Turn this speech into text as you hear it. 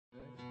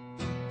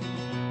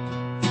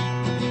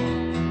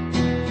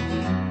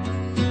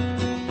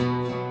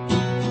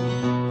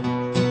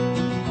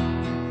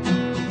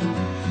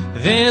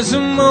There's a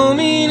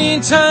moment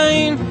in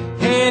time,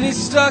 and it's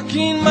stuck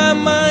in my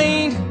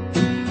mind.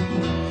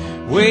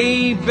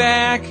 Way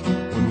back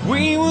when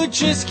we were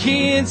just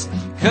kids,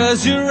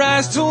 'cause your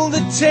eyes told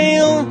the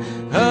tale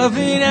of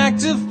an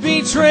act of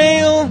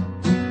betrayal.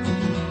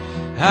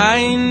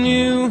 I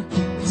knew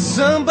that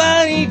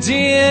somebody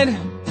did.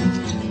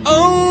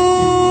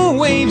 Oh,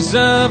 waves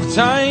of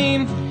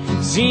time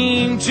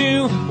seem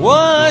to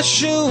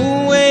wash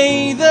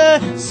away the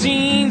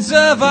scenes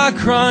of our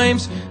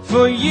crimes.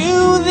 For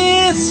you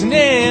this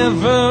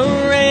never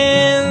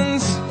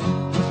ends.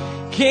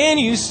 Can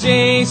you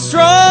stay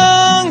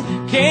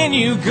strong? Can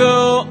you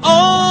go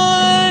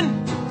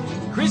on?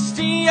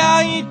 Kristy,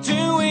 are you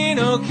doing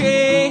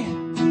okay?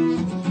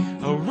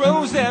 A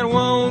rose that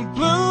won't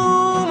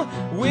bloom,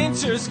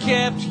 winter's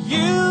kept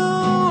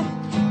you.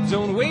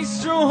 Don't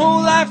waste your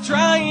whole life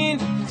trying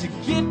to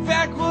get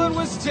back what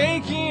was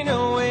taken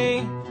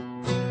away.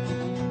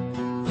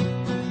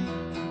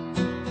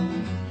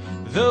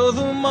 Though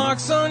the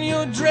marks on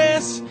your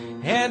dress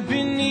had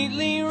been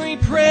neatly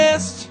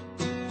repressed,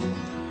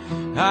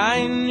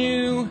 I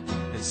knew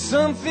that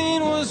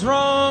something was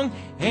wrong,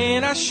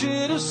 and I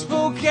should have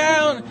spoke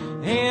out,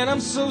 and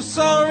I'm so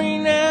sorry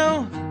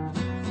now.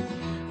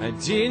 I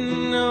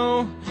didn't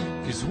know,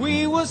 'cause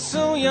we were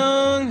so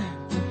young.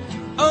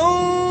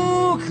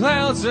 Oh,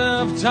 clouds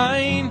of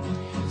time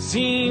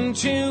seem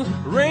to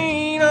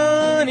rain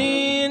on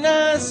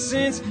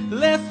innocence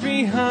left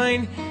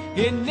behind.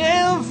 It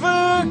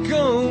never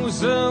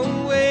goes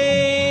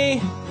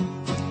away.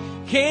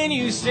 Can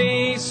you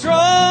stay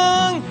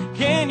strong?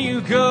 Can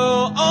you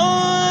go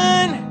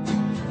on?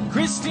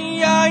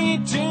 Kristy, are you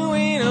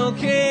doing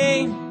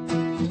okay?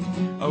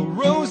 A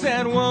rose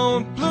that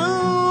won't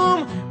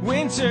bloom,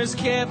 winter's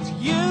kept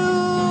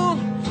you.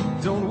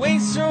 Don't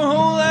waste your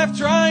whole life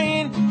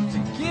trying to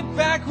get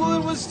back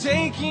what was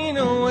taken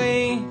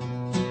away.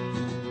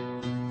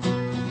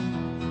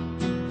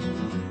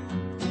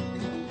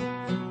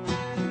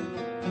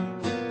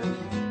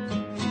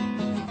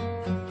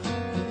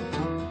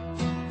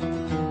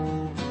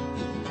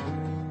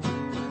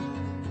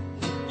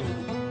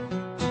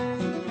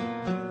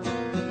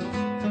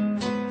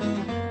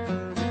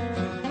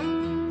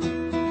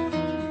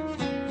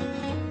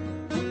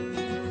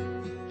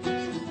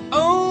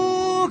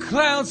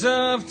 Clouds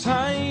of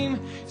time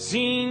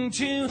seem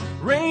to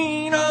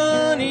rain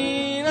on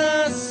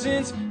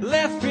innocence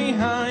left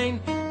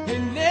behind.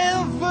 It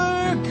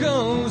never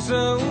goes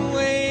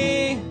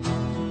away.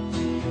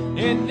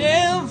 It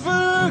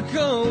never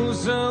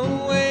goes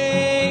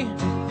away.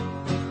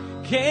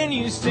 Can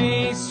you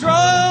stay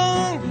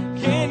strong?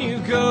 Can you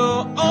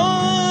go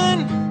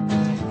on?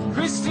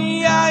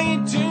 Kristy, are you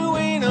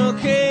doing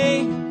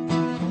okay?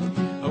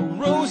 A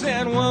rose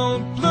that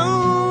won't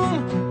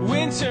bloom,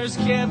 winter's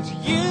kept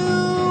you.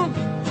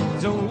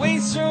 Don't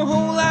waste your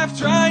whole life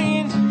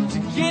trying to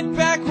get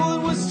back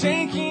what was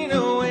taken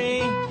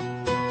away.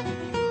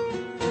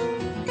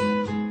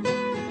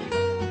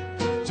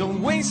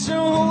 Don't waste your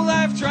whole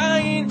life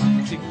trying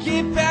to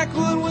get back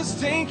what was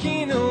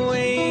taken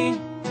away.